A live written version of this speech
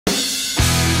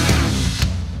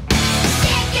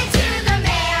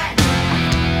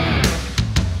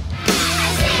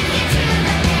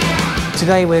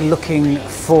Today we're looking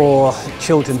for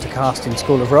children to cast in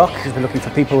School of Rock. We're looking for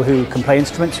people who can play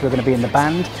instruments, who are going to be in the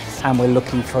band, and we're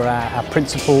looking for our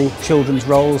principal children's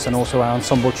roles and also our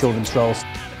ensemble children's roles.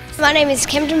 My name is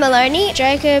Camden Maloney.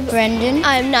 Jacob Brendan.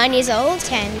 I'm 9 years old.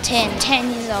 10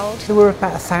 years old. There were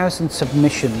about 1,000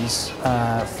 submissions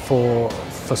for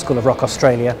School of Rock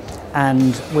Australia,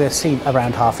 and we're seeing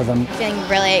around half of them. Feeling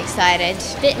really excited.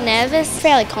 Bit nervous,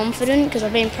 fairly confident because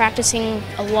I've been practicing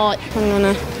a lot. I'm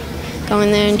gonna go in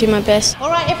there and do my best. All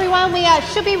right, everyone, we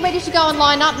should be ready to go and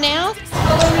line up now.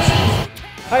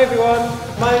 Hi everyone,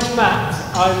 my name's Matt.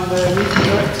 I'm the music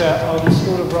director on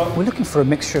School of Rock. We're looking for a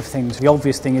mixture of things. The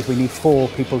obvious thing is we need 4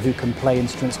 people who can play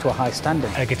instruments to a high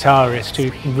standard. A guitarist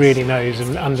who really knows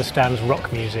and understands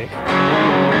rock music.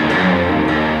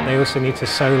 They also need to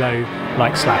solo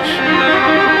like Slash.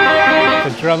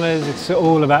 For drummers, it's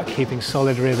all about keeping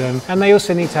solid rhythm, and they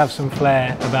also need to have some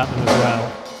flair about them as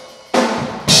well.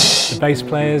 The bass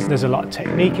players, there's a lot of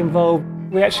technique involved.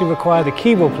 We actually require the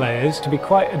keyboard players to be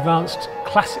quite advanced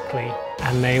classically,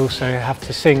 and they also have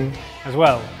to sing as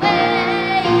well.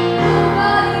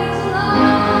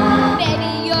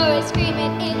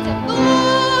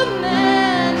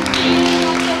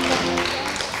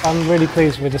 I'm really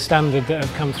pleased with the standard that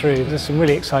have come through. There's some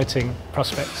really exciting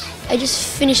prospects. I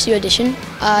just finished the audition.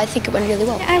 I think it went really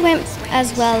well. I went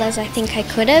as well as I think I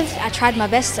could have. I tried my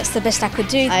best, that's the best I could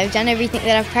do. I've done everything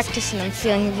that I've practiced and I'm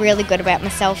feeling really good about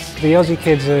myself. The Aussie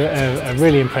kids are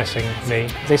really impressing me.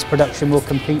 This production will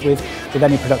compete with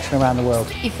any production around the world.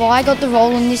 If I got the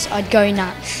role in this, I'd go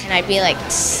nuts. And I'd be like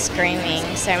screaming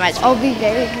so much. I'll be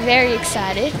very, very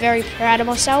excited, very proud of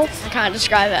myself. I can't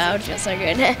describe it, I would feel so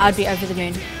good. I'd be over the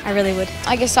moon, I really would.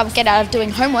 I guess I'll get out of doing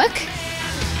homework.